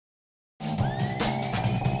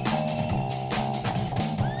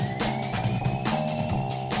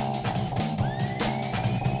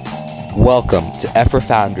Welcome to Everett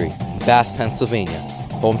Foundry in Bath, Pennsylvania,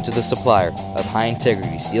 home to the supplier of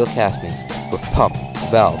high-integrity steel castings for pump,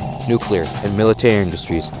 valve, nuclear, and military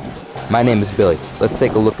industries. My name is Billy. Let's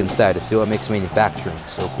take a look inside to see what makes manufacturing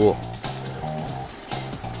so cool.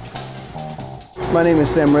 My name is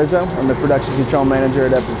Sam Rizzo. I'm the production control manager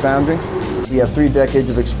at Everett Foundry. We have 3 decades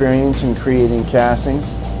of experience in creating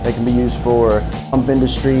castings that can be used for pump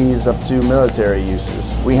industries up to military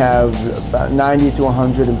uses. We have about 90 to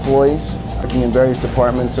 100 employees working in various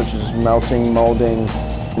departments such as melting, molding,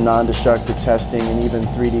 non-destructive testing, and even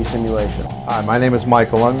 3D simulation. Hi, my name is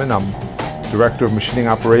Michael Lundman. I'm Director of Machining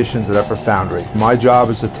Operations at Everett Foundry. My job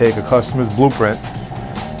is to take a customer's blueprint,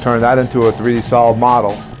 turn that into a 3D solid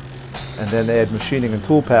model, and then add machining and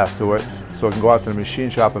tool path to it so it can go out to the machine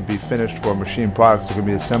shop and be finished for machine products that can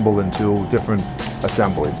be assembled into different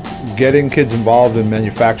assemblies. Getting kids involved in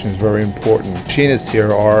manufacturing is very important. Machinists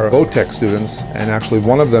here are VOTEC students, and actually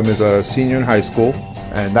one of them is a senior in high school,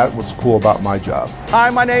 and that was cool about my job. Hi,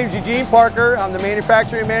 my name is Eugene Parker. I'm the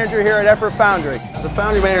manufacturing manager here at Everett Foundry. As a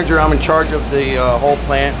foundry manager, I'm in charge of the whole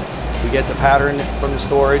plant. We get the pattern from the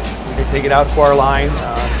storage, we take it out to our line,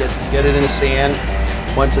 get it in the sand.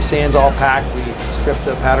 Once the sand's all packed, we strip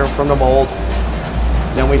the pattern from the mold.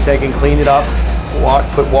 Then we take and clean it up,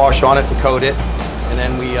 put wash on it to coat it, and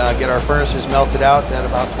then we get our furnaces melted out at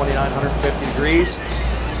about 2,950 degrees.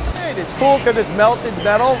 It's cool because it's melted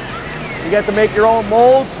metal. You get to make your own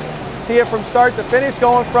molds, see it from start to finish,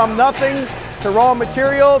 going from nothing to raw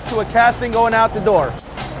material to a casting going out the door.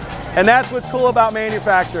 And that's what's cool about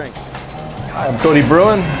manufacturing. Hi, I'm Cody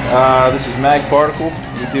Brewing. This is mag particle.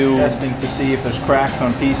 We do testing to see if there's cracks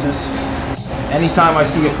on pieces. Anytime I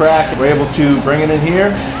see a crack, we're able to bring it in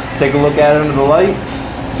here, take a look at it under the light,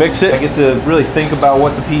 fix it. I get to really think about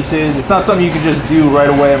what the piece is. It's not something you can just do right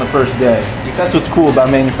away on the first day. That's what's cool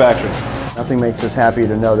about manufacturing. Nothing makes us happier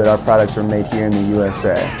to know that our products are made here in the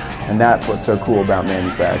USA, and that's what's so cool about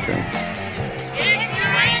manufacturing.